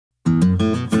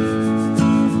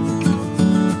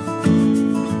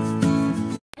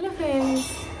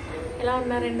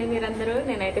ఉన్నారండి మీరందరూ?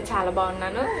 నేనైతే చాలా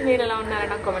బాగున్నాను. మీరు ఎలా ఉన్నారో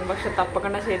నాకు కామెంట్ బాక్స్లో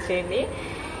తప్పకుండా షేర్ చేయండి.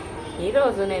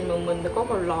 ఈరోజు నేను ముందుకు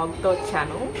ఒక వ్లాగ్తో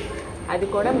వచ్చాను. అది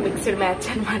కూడా మిక్స్డ్ మ్యాచ్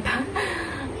అనమాట.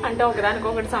 అంటే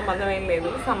ఒకదానికొకటి సంబంధం ఏం లేదు.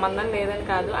 సంబంధం లేదని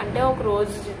కాదు, అంటే ఒక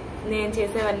రోజు నేను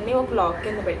చేసేవన్నీ ఒక వ్లాగ్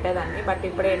కింద పెట్టేదాన్ని. బట్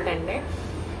ఇప్పుడు ఏంటంటే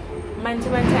మంచి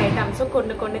మంచి ఐటమ్స్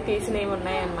కొన్ని తీసినవి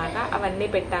ఉన్నాయన్నమాట. అవన్నీ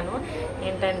పెట్టాను.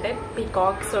 ఏంటంటే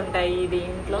పీకాక్స్ ఉంటాయి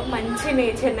దీంట్లో. మంచి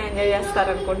నేచర్ని ఎంజాయ్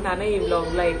చేస్తారనుకుంటున్నాను ఈ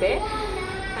వ్లాగ్లో అయితే.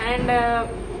 అండ్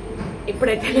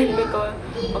ఇప్పుడైతే నేను మీకు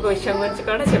ఒక విషయం గురించి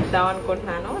కూడా చెప్దాం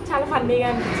అనుకుంటున్నాను. చాలా ఫన్నీగా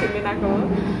అనిపించింది నాకు.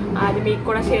 అది మీకు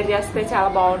కూడా షేర్ చేస్తే చాలా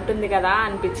బాగుంటుంది కదా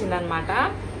అనిపించింది అనమాట.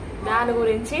 దాని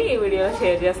గురించి ఈ వీడియోలో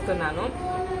షేర్ చేస్తున్నాను.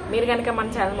 మీరు కనుక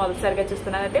మన ఛానల్ మొదటిసారిగా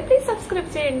చూస్తున్నారంటే ప్లీజ్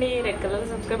సబ్స్క్రైబ్ చేయండి. రెడ్ కలర్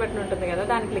సబ్స్క్రైబ్ బటన్ ఉంటుంది కదా,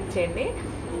 దాన్ని క్లిక్ చేయండి.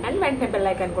 అండ్ వెంటనే బెల్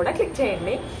ఐకాన్ కూడా క్లిక్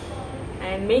చేయండి.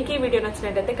 అండ్ మీకు ఈ వీడియో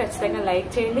నచ్చినట్టయితే ఖచ్చితంగా లైక్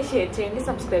చేయండి, షేర్ చేయండి,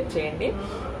 సబ్స్క్రైబ్ చేయండి.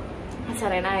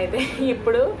 సరేనా? అయితే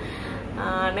ఇప్పుడు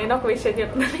నేను ఒక విషయం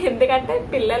చెప్తున్నాను. ఎందుకంటే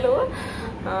పిల్లలు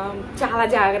చాలా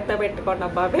జాగ్రత్త పెట్టుకోండి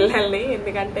అబ్బా పిల్లల్ని.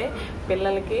 ఎందుకంటే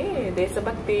పిల్లలకి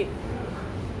దేశభక్తి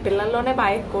పిల్లల్లోనే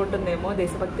బాగా ఎక్కువ ఉంటుందేమో,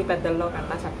 దేశభక్తి పెద్దల్లో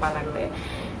కన్నా చెప్పాలంటే.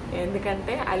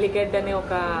 ఎందుకంటే అలీగఢ్ అనే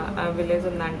ఒక విలేజ్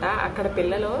ఉందంట. అక్కడ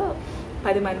పిల్లలు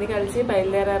 10 మంది కలిసి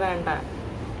బయలుదేరారంట.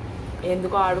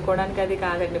 ఎందుకో ఆడుకోవడానికి అది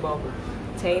కాదండి బాబు,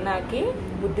 చైనాకి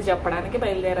బుద్ధి చెప్పడానికి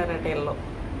బయలుదేరారంట. వీళ్ళు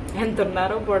ఎంత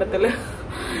ఉన్నారో బుడతలు,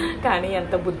 కానీ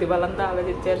ఎంత బుద్ధి బలంతో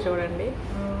ఆలోచించారు చూడండి.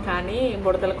 కానీ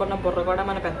బుడతలకున్న బుర్ర కూడా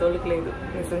మన పెద్దోళ్ళకి లేదు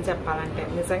నిజం చెప్పాలంటే.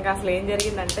 నిజంగా అసలు ఏం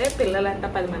జరిగిందంటే పిల్లలంట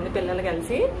 10 మంది పిల్లలు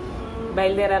కలిసి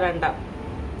బయలుదేరారంట.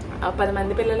 ఆ 10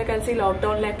 మంది పిల్లలు కలిసి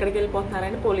లాక్డౌన్లో ఎక్కడికి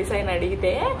వెళ్ళిపోతున్నారని పోలీస్ ఆయన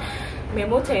అడిగితే,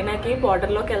 మేము చైనాకి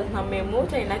బార్డర్లోకి వెళ్తున్నాం, మేము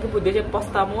చైనాకి బుద్ధి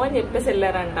చెప్పొస్తాము అని చెప్పేసి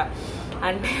వెళ్ళారంట.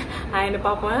 అంటే ఆయన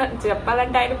పాపం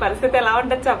చెప్పాలంటే ఆయన పరిస్థితి ఎలా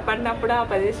ఉంటుంది చెప్పండి. అప్పుడు ఆ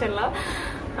పొజిషన్లో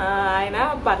ఆయన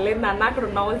పర్లేదు నాన్న, అక్కడ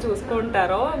ఉన్న వాళ్ళు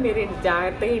చూసుకుంటారో, మీరు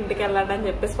జాగ్రత్తగా ఇంటికి వెళ్ళండి అని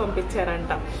చెప్పేసి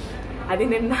పంపించారంట. అది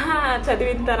నిన్న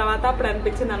చదివిన తర్వాత అప్పుడు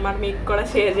అనిపించింది అనమాట, మీకు కూడా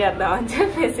షేర్ చేద్దాం అని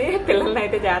చెప్పేసి. పిల్లల్ని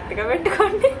అయితే జాగ్రత్తగా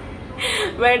పెట్టుకోండి,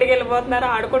 బయటకు వెళ్ళిపోతున్నారు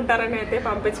ఆడుకుంటారని అయితే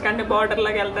పంపించకండి,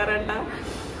 బార్డర్లోకి వెళ్తారంట.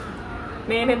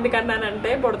 నేను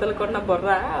ఎందుకన్నానంటే బుడతలకున్న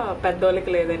బుర్ర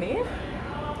పెద్దోళ్ళకి లేదని.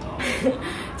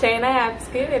 చైనా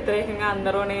యాప్స్కి వ్యతిరేకంగా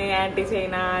అందరూనే యాంటీ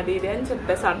చైనా అది ఇది అని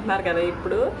చెప్పేసి అంటున్నారు కదా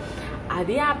ఇప్పుడు.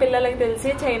 అది ఆ పిల్లలకి తెలిసి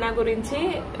చైనా గురించి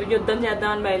యుద్ధం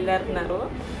చేద్దామని బయలుదేరుతున్నారు.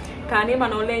 కానీ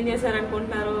మన వాళ్ళు ఏం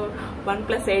చేశారనుకుంటున్నారు,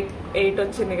 1+8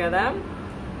 వచ్చింది కదా,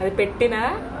 అది పెట్టిన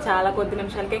చాలా కొద్ది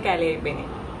నిమిషాలకే ఖాళీ అయిపోయినాయి.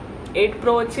 8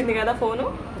 Pro వచ్చింది కదా ఫోను,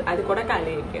 అది కూడా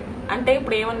ఖాళీ అయిపోయింది. అంటే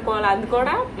ఇప్పుడు ఏమనుకోవాలి, అది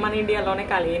కూడా మన ఇండియాలోనే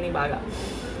ఖాళీ అయినాయి బాగా.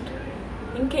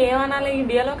 ఇంకేమనాలి,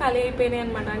 ఇండియాలో ఖాళీ అయిపోయినాయి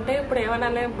అనమాట. అంటే ఇప్పుడు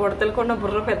ఏమనాలి, బుడతలకున్న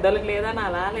బుర్ర పెద్దలకు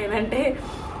లేదనాలా, లేదంటే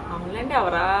అవునులేండి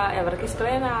ఎవరికి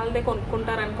ఇష్టమైన వాళ్ళదే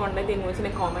కొనుక్కుంటారనుకోండి. దీని గురించి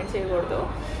నేను కామెంట్ చేయకూడదు,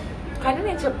 కానీ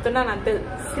నేను చెప్తున్నాను అంతే.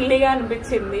 సిల్లీగా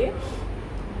అనిపించింది.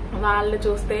 వాళ్ళు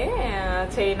చూస్తే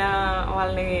చైనా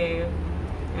వాళ్ళని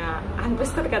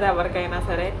అనిపిస్తుంది కదా ఎవరికైనా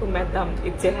సరే, కుమ్మేద్దాం,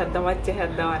 ఇచ్చేసేద్దాం,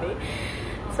 వచ్చేసేద్దాం అని.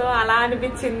 సో అలా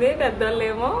అనిపించింది. పెద్దోళ్ళు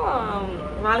ఏమో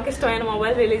వాళ్ళకి ఇష్టమైన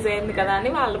మొబైల్ రిలీజ్ అయింది కదా అని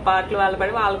వాళ్ళ పాటలు వాళ్ళు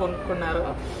పడి వాళ్ళు కొనుక్కున్నారు.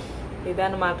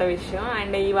 ఇదన్నమాట విషయం.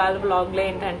 అండ్ ఇవాళ బ్లాగ్లో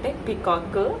ఏంటంటే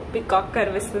పికాక్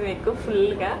కనిపిస్తుంది మీకు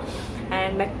ఫుల్గా.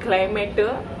 అండ్ క్లైమేట్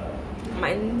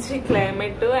మంచి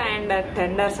క్లైమేట్ అండ్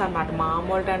టెండర్స్ అనమాట.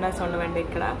 మామూలు టెండర్స్ ఉండవండి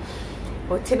ఇక్కడ.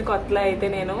 వచ్చిన కొత్తలో అయితే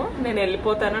నేను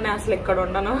వెళ్ళిపోతాను, నేను అసలు ఇక్కడ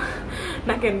ఉండను,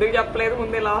 నాకు ఎందుకు చెప్పలేదు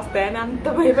ముందు ఇలా వస్తాయని అంత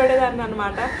భయపడేదాన్ని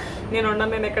అనమాట.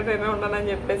 నేను ఎక్కడైనా ఉండను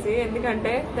అని చెప్పేసి.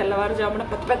 ఎందుకంటే తెల్లవారుజామున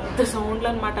పెద్ద సౌండ్లు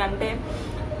అనమాట. అంటే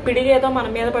పిడిగేదో మన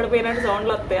మీద పడిపోయినట్టు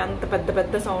సౌండ్లు వస్తాయి, అంత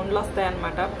పెద్ద సౌండ్లు వస్తాయి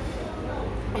అనమాట.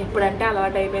 ఇప్పుడంటే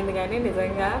అలవాటు అయిపోయింది, కానీ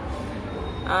నిజంగా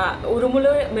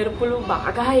ఉరుములు మెరుపులు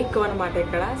బాగా ఎక్కువ అనమాట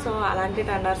ఇక్కడ. సో అలాంటి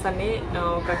టెండర్స్ అన్ని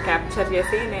ఒక క్యాప్చర్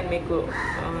చేసి నేను మీకు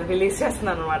రిలీజ్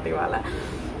చేస్తున్నాను అనమాట ఇవాళ.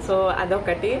 సో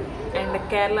అదొకటి. అండ్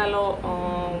కేరళలో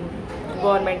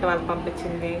గవర్నమెంట్ వాళ్ళు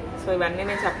పంపించింది. సో ఇవన్నీ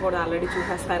నేను చెప్పకూడదు, ఆల్రెడీ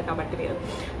చూసేస్తారు కాబట్టి మీరు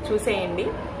చూసేయండి.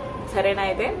 సరేనా?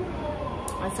 అయితే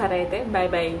సరే, అయితే బై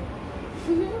బై.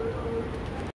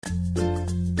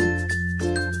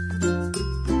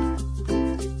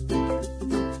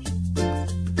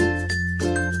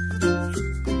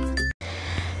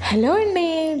 హలో అండి,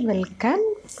 వెల్కమ్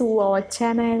టు అవర్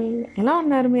ఛానల్. ఎలా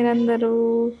ఉన్నారు మీరందరూ?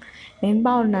 నేను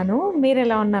బాగున్నాను. మీరు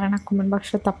ఎలా ఉన్నారో నాకు కామెంట్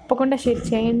బాక్స్లో తప్పకుండా షేర్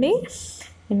చేయండి.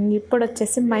 ఇప్పుడు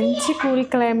వచ్చేసి మంచి కూల్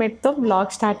క్లైమేట్తో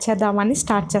బ్లాగ్ స్టార్ట్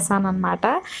చేశాను అనమాట.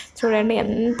 చూడండి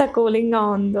ఎంత కూలింగ్గా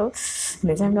ఉందో.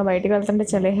 నిజంగా బయటకు వెళ్తుంటే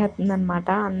చలిహేస్తుంది అనమాట.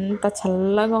 అంత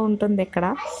చల్లగా ఉంటుంది ఇక్కడ.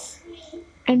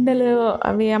 ఎండలు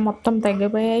అవి మొత్తం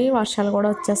తగ్గిపోయాయి, వర్షాలు కూడా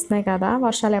వచ్చేస్తున్నాయి కదా.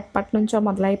 వర్షాలు ఎప్పటి నుంచో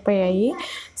మొదలైపోయాయి.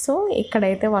 సో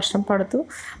ఇక్కడైతే వర్షం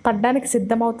పడడానికి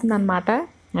సిద్ధమవుతుంది అనమాట.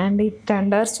 అండ్ ఈ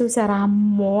టెండర్స్ చూసారా,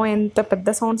 అమ్మో ఎంత పెద్ద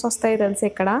సౌండ్స్ వస్తాయో తెలుసు.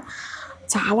 ఇక్కడ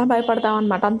చాలా భయపడతాం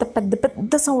అనమాట, అంత పెద్ద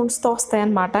పెద్ద సౌండ్స్తో వస్తాయి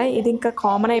అనమాట. ఇది ఇంకా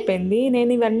కామన్ అయిపోయింది.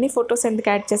 నేను ఇవన్నీ ఫొటోస్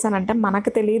ఎందుకు యాడ్ చేశానంటే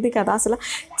మనకు తెలియదు కదా, అసలు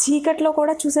చీకట్లో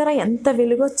కూడా చూసారా ఎంత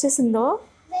వెలుగు వచ్చేసిందో.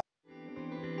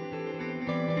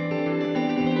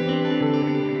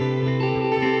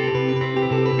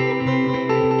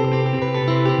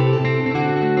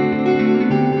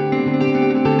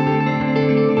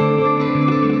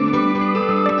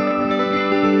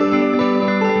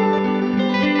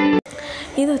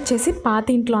 ఇది వచ్చేసి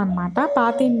పాతింట్లో అనమాట.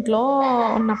 పాతింట్లో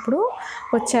ఉన్నప్పుడు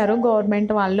వచ్చారు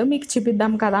గవర్నమెంట్ వాళ్ళు, మీకు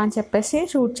చూపిద్దాం కదా అని చెప్పేసి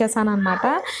షూట్ చేశాను అనమాట.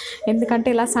 ఎందుకంటే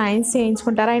ఇలా సైన్స్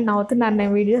చేయించుకుంటారా, ఆయన నవ్వుతున్నారు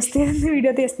నేను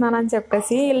వీడియో తీస్తున్నాను అని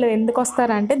చెప్పేసి. వీళ్ళు ఎందుకు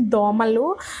వస్తారంటే దోమలు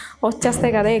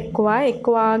వచ్చేస్తాయి కదా,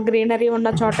 ఎక్కువ గ్రీనరీ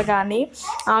ఉన్న చోట కానీ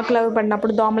ఆకులు అవి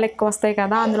పడినప్పుడు దోమలు ఎక్కువ వస్తాయి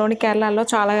కదా. అందులోని కేరళలో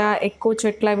చాలా ఎక్కువ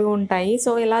చెట్లు అవి ఉంటాయి.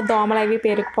 సో ఇలా దోమలు అవి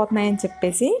పెరిగిపోతున్నాయని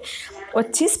చెప్పేసి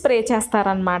వచ్చి స్ప్రే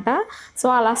చేస్తారనమాట. సో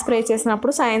అలా స్ప్రే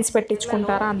చేసినప్పుడు సైన్స్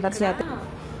పెట్టించుకుంటారు అందరి చేత.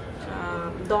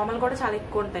 దోమలు కూడా చాలా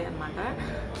ఎక్కువ ఉంటాయి అన్నమాట.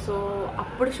 సో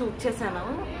అప్పుడు షూట్ చేశాను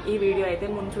ఈ వీడియో అయితే.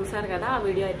 ముందు చూసారు కదా ఆ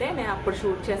వీడియో అయితే, నేను అప్పుడు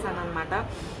షూట్ చేశాను అనమాట.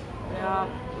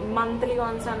 మంత్లీ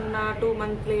వన్స్ అన్న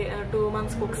 2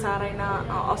 మంత్స్కి ఒకసారి అయినా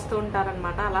వస్తూ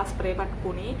ఉంటారనమాట. అలా స్ప్రే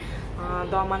పట్టుకుని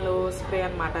దోమలు స్ప్రే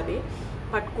అనమాట, అది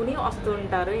పట్టుకుని వస్తూ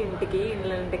ఉంటారు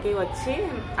ఇంటికి వచ్చి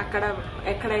అక్కడ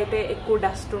ఎక్కడైతే ఎక్కువ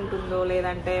డస్ట్ ఉంటుందో,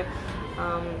 లేదంటే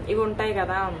ఇవి ఉంటాయి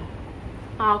కదా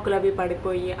ఆకులు అవి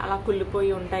పడిపోయి అలా కుళ్ళిపోయి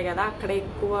ఉంటాయి కదా, అక్కడ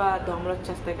ఎక్కువ దోమలు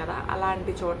వచ్చేస్తాయి కదా,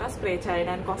 అలాంటి చోట స్ప్రే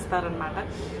చేయడానికి వస్తారనమాట.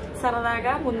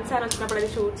 సరదాగా ముందుసారి వచ్చినప్పుడు అది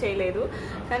షూట్ చేయలేదు,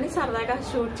 కానీ సరదాగా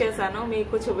షూట్ చేశాను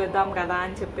మీకు చూపిద్దాం కదా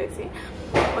అని చెప్పేసి.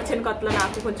 వచ్చిన కొత్తలో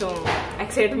నాకు కొంచెం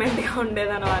ఎక్సైట్మెంట్గా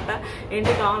ఉండేదన్నమాట.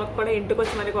 ఏంటి దోమలకు కూడా ఇంటికి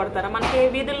వచ్చి మరి కొడతారా. మనకి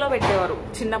వీధుల్లో పెట్టేవారు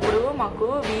చిన్నప్పుడు, మాకు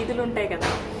వీధులు ఉంటాయి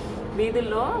కదా,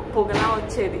 వీధుల్లో పొగలా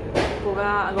వచ్చేది. పొగ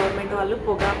గవర్నమెంట్ వాళ్ళు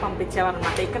పొగ పంపించేవారు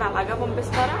అనమాట. ఇక్కడ అలాగా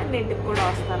పంపిస్తారా అండ్ ఇంటికి కూడా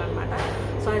వస్తారనమాట.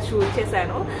 సో అది షూట్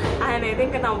చేశాను. ఆయన అయితే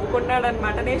ఇంకా నవ్వుకున్నాడు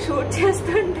అనమాట. నేను షూట్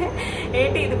చేస్తుంటే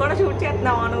ఏంటి ఇది కూడా షూట్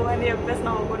చేస్తున్నావా నువ్వు అని చెప్పేసి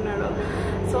నవ్వుకున్నాడు.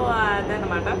 సో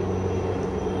అదనమాట.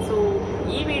 సో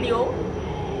ఈ వీడియో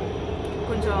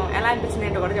కొంచెం ఎలా అనిపించింది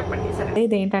ఏంటో కూడా చెప్పండి. సరే,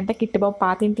 ఇదేంటంటే కిట్టిబాబు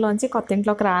పాతింట్లోంచి కొత్త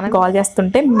ఇంట్లోకి రాని కాల్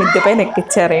చేస్తుంటే మిద్దెపై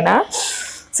ఎక్కిచ్చారు అయినా.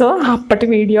 సో అప్పటి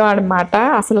వీడియో అనమాట.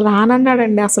 అసలు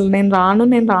రానన్నాడండి, అసలు నేను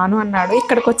రాను అన్నాడు.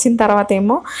 ఇక్కడికి వచ్చిన తర్వాత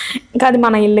ఏమో ఇంకా అది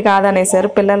మన ఇల్లు కాదనేసారు.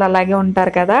 పిల్లలు అలాగే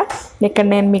ఉంటారు కదా. ఇక్కడ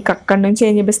నేను మీకు అక్కడి నుంచి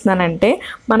ఏం చూపిస్తున్నానంటే,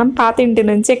 మనం పాత ఇంటి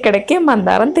నుంచి ఇక్కడికి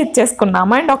మందారం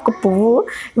తెచ్చేసుకున్నాము అండ్ ఒక పువ్వు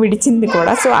విడిచింది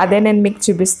కూడా. సో అదే నేను మీకు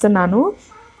చూపిస్తున్నాను.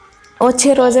 వచ్చే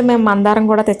రోజే మేము మందారం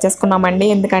కూడా తెచ్చేసుకున్నామండి.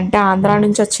 ఎందుకంటే ఆంధ్రా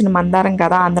నుంచి వచ్చిన మందారం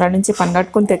కదా, ఆంధ్రా నుంచి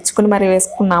పనిగట్టుకుని తెచ్చుకుని మరి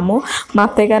వేసుకున్నాము. మా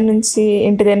అత్తయ్య గారి నుంచి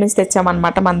ఇంటి దగ్గర నుంచి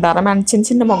తెచ్చామన్నమాట మందారం. అండ్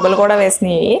చిన్న మొగ్గలు కూడా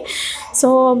వేసినాయి. సో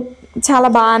చాలా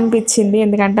బాగా అనిపించింది,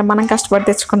 ఎందుకంటే మనం కష్టపడి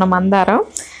తెచ్చుకున్న మందారం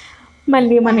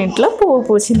మళ్ళీ మన ఇంట్లో పువ్వు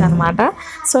పూసింది అనమాట.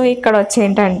 సో ఇక్కడ వచ్చి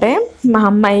ఏంటంటే మా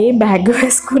అమ్మాయి బ్యాగ్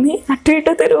వేసుకుని అటు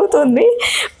ఇటు తిరుగుతుంది.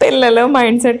 పిల్లలు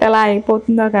మైండ్ సెట్ ఎలా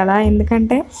అయిపోతుందో కదా,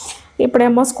 ఎందుకంటే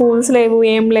ఇప్పుడేమో స్కూల్స్ లేవు,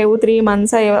 ఏం లేవు. 3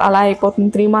 months అలా అయిపోతుంది.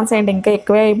 3 months అంటే ఇంకా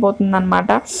ఎక్కువే అయిపోతుంది అనమాట.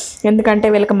 ఎందుకంటే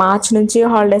వీళ్ళకి మార్చ్ నుంచి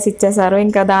హాలిడేస్ ఇచ్చేసారు.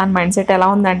 ఇంకా దాని మైండ్ సెట్ ఎలా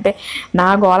ఉందంటే, నా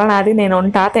గోల నాది, నేను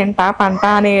ఉంటా తింటా పంట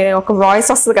అని ఒక వాయిస్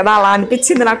వస్తుంది కదా, అలా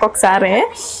అనిపించింది నాకు ఒకసారి.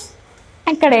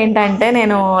 ఇక్కడ ఏంటంటే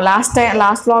నేను లాస్ట్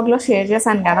వ్లాగ్లో షేర్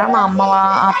చేశాను కదా మా అమ్మ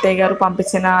అత్తయ్య గారు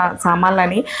పంపించిన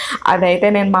సామాన్లని. అదైతే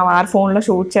నేను మా వారి ఫోన్లో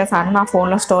షూట్ చేశాను, నా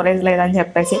ఫోన్లో స్టోరేజ్ లేదని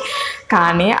చెప్పేసి.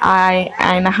 కానీ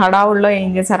ఆయన హడావుల్లో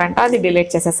ఏం చేశారంట, అది డిలీట్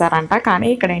చేసేసారంట. కానీ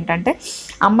ఇక్కడ ఏంటంటే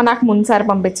అమ్మ నాకు ముందుసారి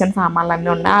పంపించిన సామాన్లన్నీ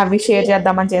ఉన్నాయి, అవి షేర్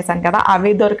చేద్దామని చేశాను కదా,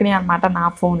 అవి దొరికినాయి అనమాట నా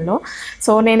ఫోన్లో.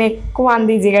 సో నేను ఎక్కువ అంత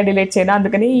ఈజీగా డిలీట్ చేయను,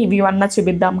 అందుకని ఇవి ఇవన్నా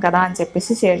చూపిద్దాం కదా అని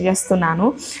చెప్పేసి షేర్ చేస్తున్నాను.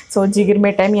 సో జిగిర్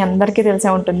మిఠాయి మీ అందరికీ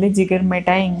తెలిసే ఉంటుంది, జిగిర్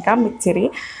మిఠాయి ఇంకా మిక్చరీ.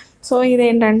 సో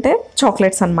ఇదేంటంటే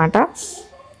చాక్లెట్స్ అనమాట.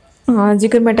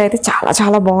 జిగురు మిఠాయి అయితే చాలా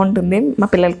చాలా బాగుంటుంది, మా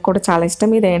పిల్లలకి కూడా చాలా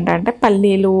ఇష్టం. ఇదేంటంటే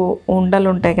పల్లీలు ఉండలు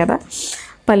ఉంటాయి కదా,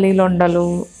 పల్లీలు ఉండలు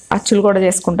అచ్చులు కూడా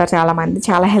చేసుకుంటారు చాలామంది,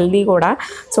 చాలా హెల్దీ కూడా.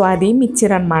 సో అది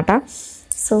మిక్చర్ అనమాట.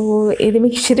 సో ఇది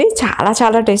మిక్చరీ చాలా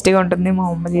చాలా టేస్టీగా ఉంటుంది, మా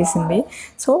అమ్మ చేసింది.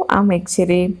 సో ఆ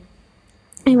మిక్చరీ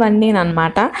ఇవన్నీ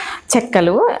అనమాట.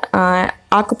 చెక్కలు,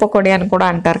 ఆకు పకోడీ అని కూడా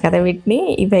అంటారు కదా వీటిని.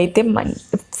 ఇవైతే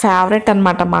ఫేవరెట్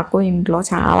అనమాట మాకు ఇంట్లో,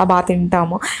 చాలా బాగా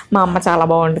తింటాము. మా అమ్మ చాలా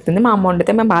బాగా వండుతుంది, మా అమ్మ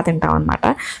వండితే మేము బాగా తింటాం అనమాట.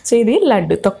 సో ఇది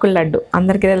లడ్డు, తొక్కుల లడ్డు,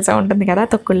 అందరికీ తెలిసే ఉంటుంది కదా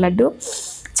తొక్కుల లడ్డు,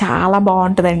 చాలా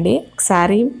బాగుంటుందండి.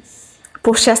 ఒకసారి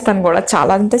పోస్ట్ చేస్తాను కూడా,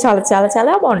 చాలా అంటే చాలా చాలా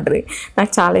చాలా బాగుంటుంది,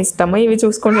 నాకు చాలా ఇష్టము. ఇవి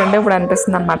చూసుకుంటుంటే ఇప్పుడు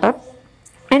అనిపిస్తుంది అనమాట.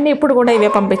 అండ్ ఇప్పుడు కూడా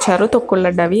ఇవే పంపించారు తొక్కుల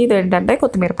లడ్డు. అవి ఇదేంటంటే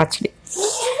కొత్తిమీర పచ్చడి.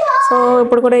 సో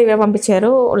ఇప్పుడు కూడా ఇవే పంపించారు,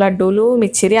 లడ్డూలు,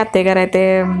 మిక్చరీ. అత్తయ్య గారు అయితే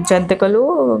జంతికలు,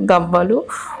 గవ్వలు,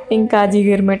 ఇంకా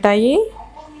జిగిరి మిఠాయి,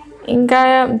 ఇంకా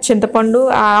చింతపండు,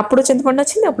 అప్పుడు చింతపండు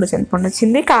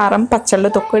వచ్చింది, కారం, పచ్చళ్ళు,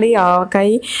 తొక్కడి,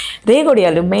 ఆవకాయ,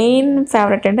 రేగొడియాలు. మెయిన్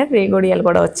ఫేవరెట్ అంటే రేగొడియాలు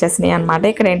కూడా వచ్చేసినాయి అనమాట.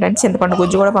 ఇక్కడ ఏంటంటే చింతపండు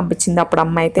గుజ్జు కూడా పంపించింది అప్పుడు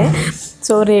అమ్మ అయితే.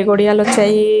 సో రేగొడియాలు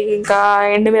వచ్చాయి, ఇంకా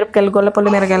ఎండు మిరపకాయలు, గొల్లపల్లి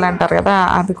మిరపకాయలు అంటారు కదా,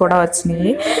 అవి కూడా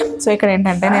వచ్చినాయి. సో ఇక్కడ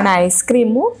ఏంటంటే నేను ఐస్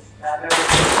క్రీము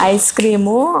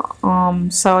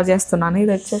సర్వ్ చేస్తున్నాను.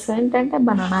 ఇది వచ్చేసి ఏంటంటే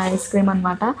బనానా ఐస్ క్రీమ్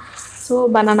అనమాట. So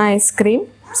banana ice cream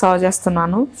serve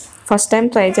చేస్తున్నాను. ఫస్ట్ టైం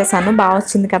ట్రై చేశాను, బాగా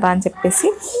వచ్చింది కదా అని చెప్పేసి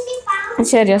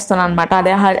షేర్ చేస్తున్నాను అనమాట.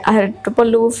 అదే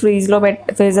అరటిపళ్ళు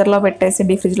ఫ్రీజర్లో పెట్టేసి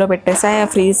డీ ఫ్రిడ్జ్లో పెట్టేసి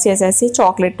ఫ్రీజ్ చేసేసి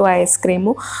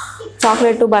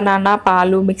చాక్లెట్ బనానా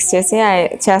పాలు మిక్స్ చేసి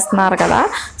చేస్తున్నారు కదా.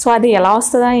 సో అది ఎలా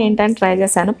వస్తుందా ఏంటని ట్రై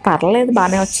చేశాను.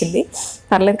 బాగానే వచ్చింది.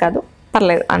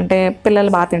 పర్లేదు అంటే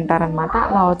పిల్లలు బాగా తింటారనమాట,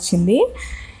 అలా వచ్చింది.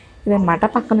 ఇదనమాట.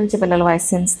 పక్క నుంచి పిల్లలు వాయిస్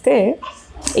వినిస్తే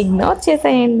ఇగ్నోర్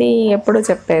చేసేయండి, ఎప్పుడు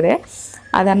చెప్పేదే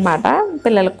అదనమాట.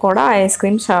 పిల్లలకు కూడా ఐస్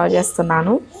క్రీమ్ సర్వ్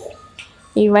చేస్తున్నాను.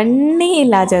 ఇవన్నీ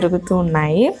ఇలా జరుగుతూ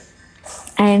ఉన్నాయి.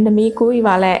 అండ్ మీకు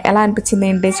ఇవాళ ఎలా అనిపించింది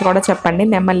ఏంటి కూడా చెప్పండి.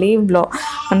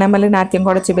 నెమలి నాట్యం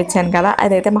కూడా చూపించాను కదా,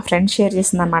 అదైతే మా ఫ్రెండ్ షేర్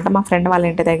చేసింది అనమాట. మా ఫ్రెండ్ వాళ్ళ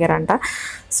ఇంటి దగ్గర అంట.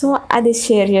 సో అది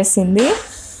షేర్ చేసింది,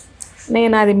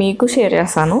 నేను అది మీకు షేర్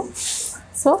చేస్తాను.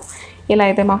 సో ఇలా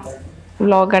అయితే మా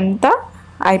వ్లాగ్ అంతా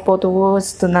అయిపోతూ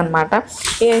వస్తుందన్నమాట.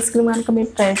 ఈ ఐస్ క్రీమ్ కనుక మీరు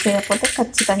ట్రై చేయకపోతే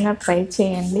ఖచ్చితంగా ట్రై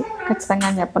చేయండి. ఖచ్చితంగా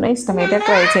అని చెప్పను, ఇష్టమైతే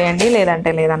ట్రై చేయండి,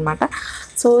 లేదంటే లేదనమాట.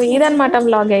 సో ఇదనమాట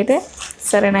వ్లాగ్ అయితే.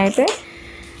 సరేనైతే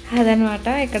అదనమాట.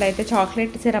 ఇక్కడైతే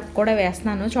చాక్లెట్ సిరప్ కూడా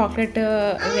వేస్తున్నాను. చాక్లెట్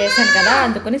వేసాను కదా,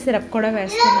 అందుకని సిరప్ కూడా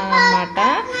వేస్తున్నాను అనమాట.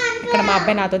 ఇక్కడ మా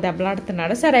అబ్బాయి నాతో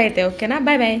దెబ్బలాడుతున్నాడు. సరే అయితే ఓకేనా,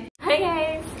 బాయ్ బాయ్. హాయ్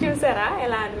గైస్, చూసారా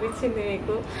ఎలా అనిపించింది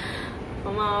మీకు?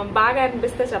 బాగా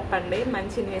అనిపిస్తే చెప్పండి,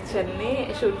 మంచి నేచర్ని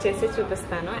షూట్ చేసి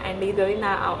చూపిస్తాను. అండ్ ఇది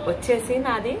వచ్చేసి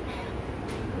నాది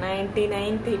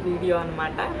 99th వీడియో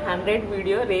అనమాట. 100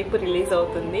 వీడియో రేపు రిలీజ్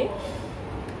అవుతుంది.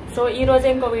 సో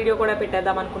ఈరోజే ఇంకో వీడియో కూడా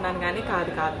పెట్టేద్దాం అనుకున్నాను, కానీ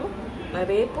కాదు,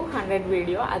 రేపు 100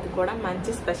 వీడియో, అది కూడా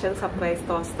మంచి స్పెషల్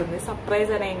సర్ప్రైజ్తో వస్తుంది.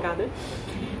 సర్ప్రైజ్ అనేం కాదు,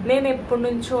 నేను ఎప్పటి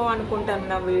నుంచో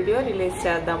అనుకుంటున్న వీడియో రిలీజ్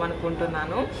చేద్దాం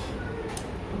అనుకుంటున్నాను,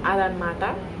 అదనమాట.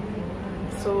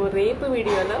 సో రేపు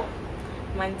వీడియోలో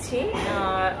మంచి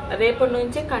రేపటి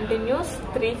నుంచి కంటిన్యూస్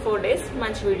 3-4 డేస్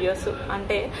మంచి వీడియోస్,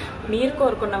 అంటే మీరు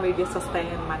కోరుకున్న వీడియోస్ వస్తాయి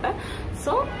అన్నమాట.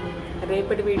 సో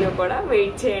రేపటి వీడియో కూడా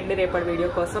వెయిట్ చేయండి రేపటి వీడియో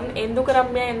కోసం. ఎందుకు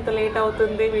రమ్య ఎంత లేట్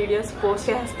అవుతుంది వీడియోస్ పోస్ట్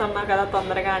చేస్తున్నా కదా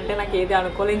తొందరగా అంటే, నాకు ఏది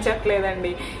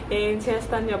అనుకూలించట్లేదండి. ఏం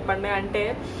చేస్తాను చెప్పండి, అంటే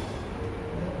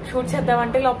షూట్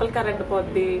చేద్దామంటే లోపల కరెంట్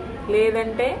పోద్ది,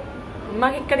 లేదంటే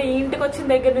మాకు ఇక్కడ ఇంటికి వచ్చిన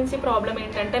దగ్గర నుంచి ప్రాబ్లం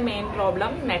ఏంటంటే, మెయిన్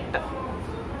ప్రాబ్లం నెట్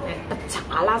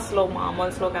చాలా స్లో,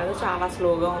 మామూలు స్లో కాదు, చాలా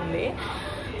స్లోగా ఉంది.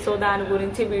 సో దాని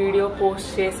గురించి వీడియో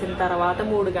పోస్ట్ చేసిన తర్వాత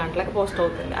 3 గంటలకు పోస్ట్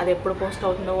అవుతుంది. అది ఎప్పుడు పోస్ట్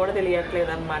అవుతుందో కూడా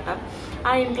తెలియట్లేదు అనమాట.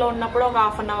 ఆ ఇంట్లో ఉన్నప్పుడు ఒక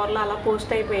 1/2 అవర్లో అలా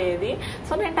పోస్ట్ అయిపోయేది.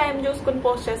 సో నేను టైం చూసుకుని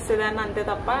పోస్ట్ చేసేదాన్ని, అంతే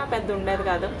తప్ప పెద్ద ఉండేది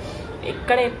కాదు.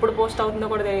 ఇక్కడ ఎప్పుడు పోస్ట్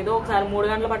అవుతుందో కూడా తెలియదు. ఒకసారి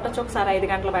 3 గంటలు పట్టచ్చు, ఒకసారి 5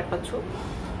 గంటలు పెట్టచ్చు.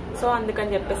 సో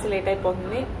అందుకని చెప్పేసి లేట్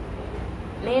అయిపోతుంది.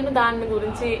 నేను దాని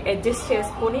గురించి అడ్జస్ట్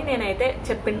చేసుకుని నేనైతే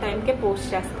చెప్పిన టైంకే పోస్ట్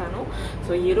చేస్తాను.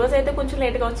 సో ఈ రోజు అయితే కొంచెం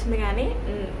లేట్గా వచ్చింది, కానీ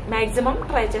మ్యాక్సిమం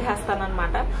ట్రై చేసేస్తాను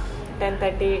అనమాట.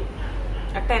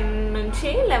 10 నుంచి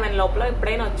 11 లోపల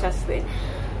ఎప్పుడైనా వచ్చేస్తుంది.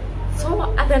 సో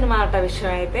అదనమాట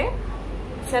విషయం అయితే.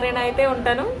 సరేనా, అయితే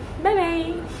ఉంటాను, బాయ్ బాయ్.